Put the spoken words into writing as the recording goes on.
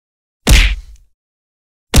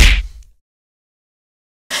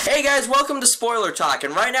Hey guys, welcome to Spoiler Talk,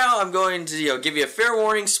 and right now I'm going to, give you a fair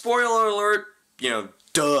warning, spoiler alert,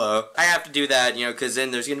 duh. I have to do that, because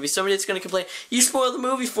then there's going to be somebody that's going to complain, you spoiled the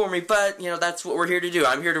movie for me, but, that's what we're here to do.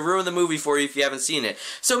 I'm here to ruin the movie for you if you haven't seen it.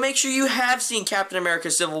 So make sure you have seen Captain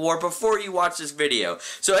America Civil War before you watch this video.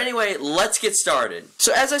 So anyway, let's get started.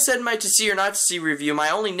 So as I said in my to see or not to see review, my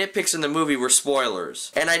only nitpicks in the movie were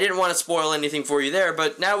spoilers. And I didn't want to spoil anything for you there,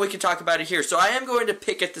 but now we can talk about it here. So I am going to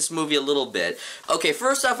pick at this movie a little bit. Okay,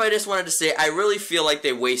 first off, I just wanted to say I really feel like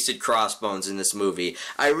they wasted Crossbones in this movie.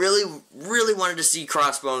 I really wanted to see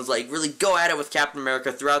Crossbones really go at it with Captain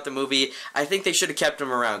America throughout the movie. I think they should have kept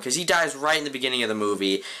him around because he dies right in the beginning of the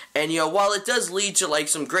movie. And while it does lead to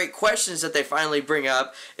some great questions that they finally bring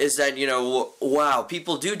up, is that wow,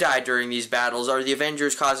 people do die during these battles. Are the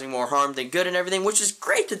Avengers causing more harm than good and everything? Which is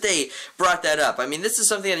great that they brought that up. I mean, this is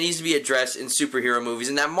something that needs to be addressed in superhero movies,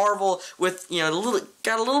 and that Marvel with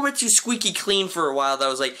got a little bit too squeaky clean for a while. That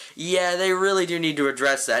was like, yeah, they really do need to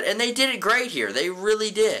address that, and they did it great here. They really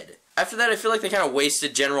did. After that, I feel like they kind of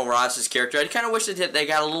wasted General Ross's character. I kind of wish that they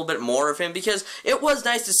got a little bit more of him, because it was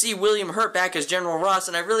nice to see William Hurt back as General Ross,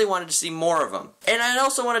 and I really wanted to see more of him. And I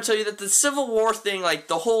also want to tell you that the Civil War thing,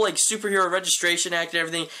 the whole Superhero Registration Act and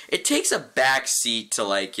everything, it takes a back seat to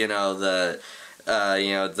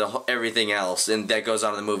everything else and that goes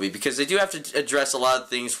on in the movie, because they do have to address a lot of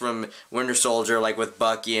things from Winter Soldier, with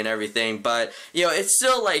Bucky and everything, but it's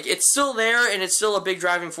still it's still there, and it's still a big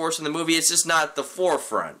driving force in the movie. It's just not the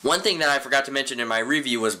forefront. One thing that I forgot to mention in my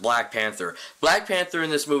review was Black Panther. Black Panther in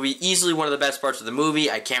this movie, easily one of the best parts of the movie.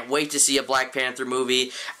 I can't wait to see a Black Panther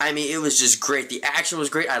movie. I mean, it was just great. The action was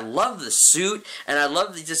great. I love the suit, and I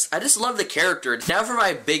just love the character. Now for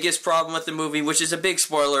my biggest problem with the movie, which is a big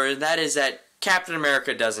spoiler, and that is that Captain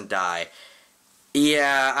America doesn't die.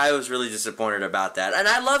 Yeah, I was really disappointed about that. And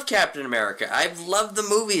I love Captain America. I've loved the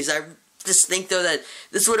movies. I just think, though, that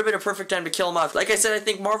this would have been a perfect time to kill him off. Like I said, I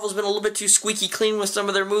think Marvel's been a little bit too squeaky clean with some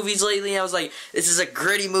of their movies lately. I was like, this is a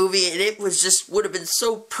gritty movie, and it would have been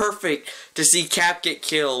so perfect to see Cap get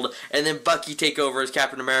killed, and then Bucky take over as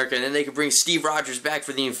Captain America, and then they could bring Steve Rogers back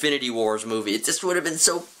for the Infinity Wars movie. It just would have been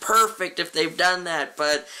so perfect if they've done that,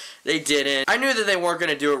 but they didn't. I knew that they weren't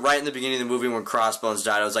going to do it right in the beginning of the movie when Crossbones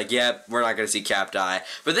died. I was like, yep, we're not going to see Cap die.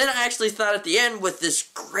 But then I actually thought at the end, with this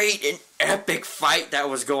great and epic fight that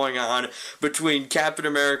was going on between Captain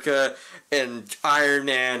America and Iron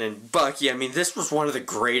Man and Bucky, I mean, this was one of the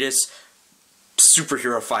greatest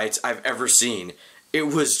superhero fights I've ever seen. It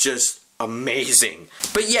was just amazing.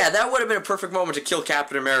 But yeah, that would have been a perfect moment to kill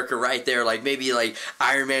Captain America right there. Maybe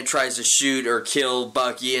Iron Man tries to shoot or kill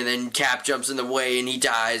Bucky, and then Cap jumps in the way and he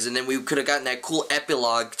dies, and then we could have gotten that cool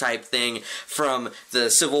epilogue type thing from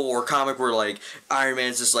the Civil War comic where Iron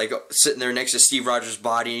Man's just sitting there next to Steve Rogers'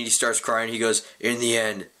 body, and he starts crying. He goes, in the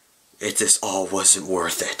end, it just all wasn't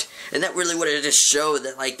worth it. And that really would have just showed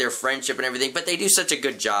that, their friendship and everything. But they do such a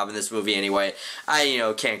good job in this movie anyway.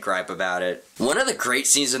 I, can't gripe about it. One of the great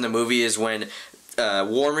scenes in the movie is when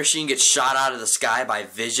War Machine gets shot out of the sky by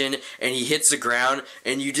Vision, and he hits the ground,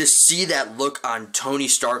 and you just see that look on Tony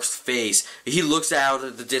Stark's face. He looks out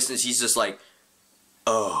at the distance, he's just like,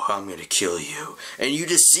 oh, I'm gonna kill you. And you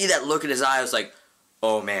just see that look in his eyes,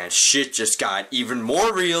 oh man, shit just got even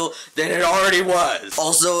more real than it already was.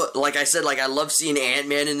 Also, like I said, I love seeing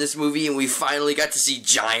Ant-Man in this movie, and we finally got to see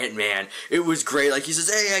Giant Man. It was great. He says,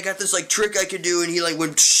 hey, I got this trick I could do, and he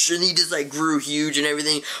went and he just grew huge and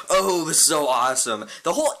everything. Oh, it was so awesome.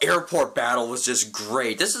 The whole airport battle was just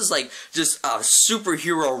great. This is just a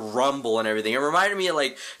superhero rumble and everything. It reminded me of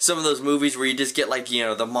some of those movies where you just get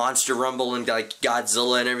the monster rumble and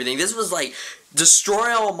Godzilla and everything. This was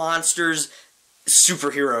Destroy All Monsters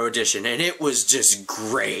Superhero Edition, and it was just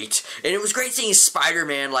great. And it was great seeing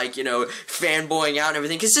Spider-Man fanboying out and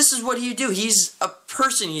everything, because this is what he do. He's a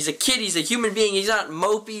person, he's a kid, he's a human being. He's not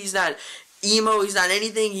mopey, he's not emo, he's not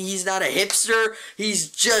anything, he's not a hipster. He's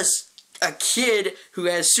just a kid who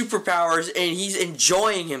has superpowers, and he's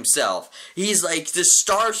enjoying himself. He's just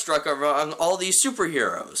starstruck among all these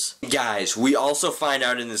superheroes. Guys, we also find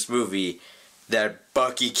out in this movie that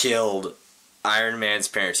Bucky killed Iron Man's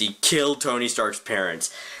parents. He killed Tony Stark's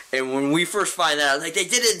parents. And when we first find that out, they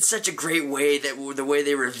did it in such a great way, that the way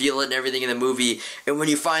they reveal it and everything in the movie. And when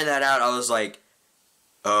you find that out, I was like,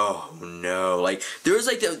 oh no.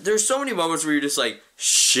 There's so many moments where you're just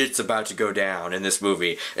shit's about to go down in this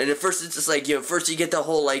movie. And at first it's just first you get the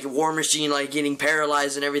whole War Machine getting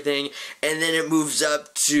paralyzed and everything, and then it moves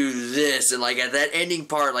up to this, and at that ending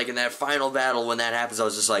part, in that final battle when that happens, I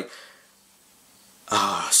was just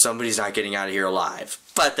somebody's not getting out of here alive.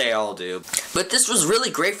 But they all do. But this was really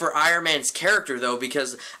great for Iron Man's character, though,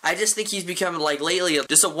 because I just think he's become, like, lately,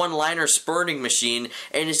 just a one-liner spurting machine,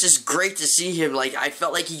 and it's just great to see him. Like, I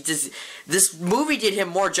felt like this movie did him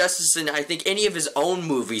more justice than I think any of his own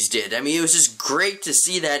movies did. I mean, it was just great to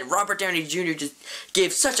see that. Robert Downey Jr. just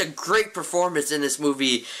gave such a great performance in this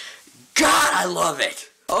movie. God, I love it!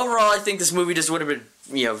 Overall, I think this movie just would have been,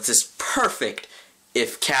 you know, just perfect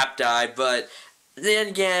if Cap died, but then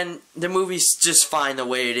again, the movie's just fine the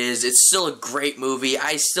way it is. It's still a great movie.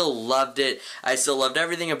 I still loved it. I still loved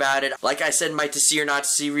everything about it. Like I said in my to see or not to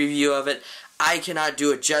see review of it, I cannot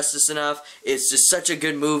do it justice enough. It's just such a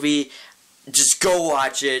good movie. Just go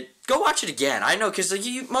watch it. Go watch it again. I know, because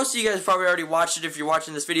like, most of you guys probably already watched it if you're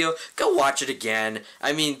watching this video. Go watch it again.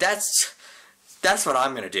 I mean, that's what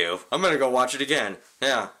I'm going to do. I'm going to go watch it again.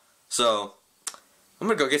 Yeah. So I'm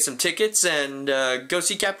going to go get some tickets and go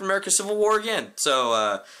see Captain America Civil War again.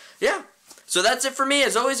 So, yeah. So that's it for me.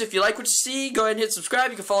 As always, if you like what you see, go ahead and hit subscribe.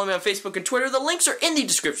 You can follow me on Facebook and Twitter. The links are in the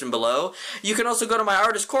description below. You can also go to my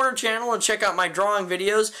Artist Corner channel and check out my drawing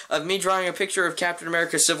videos of me drawing a picture of Captain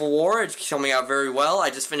America Civil War. It's coming out very well. I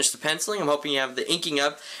just finished the penciling. I'm hoping you have the inking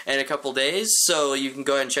up in a couple days. So you can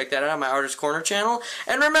go ahead and check that out on my Artist Corner channel.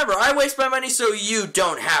 And remember, I waste my money so you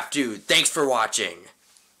don't have to. Thanks for watching.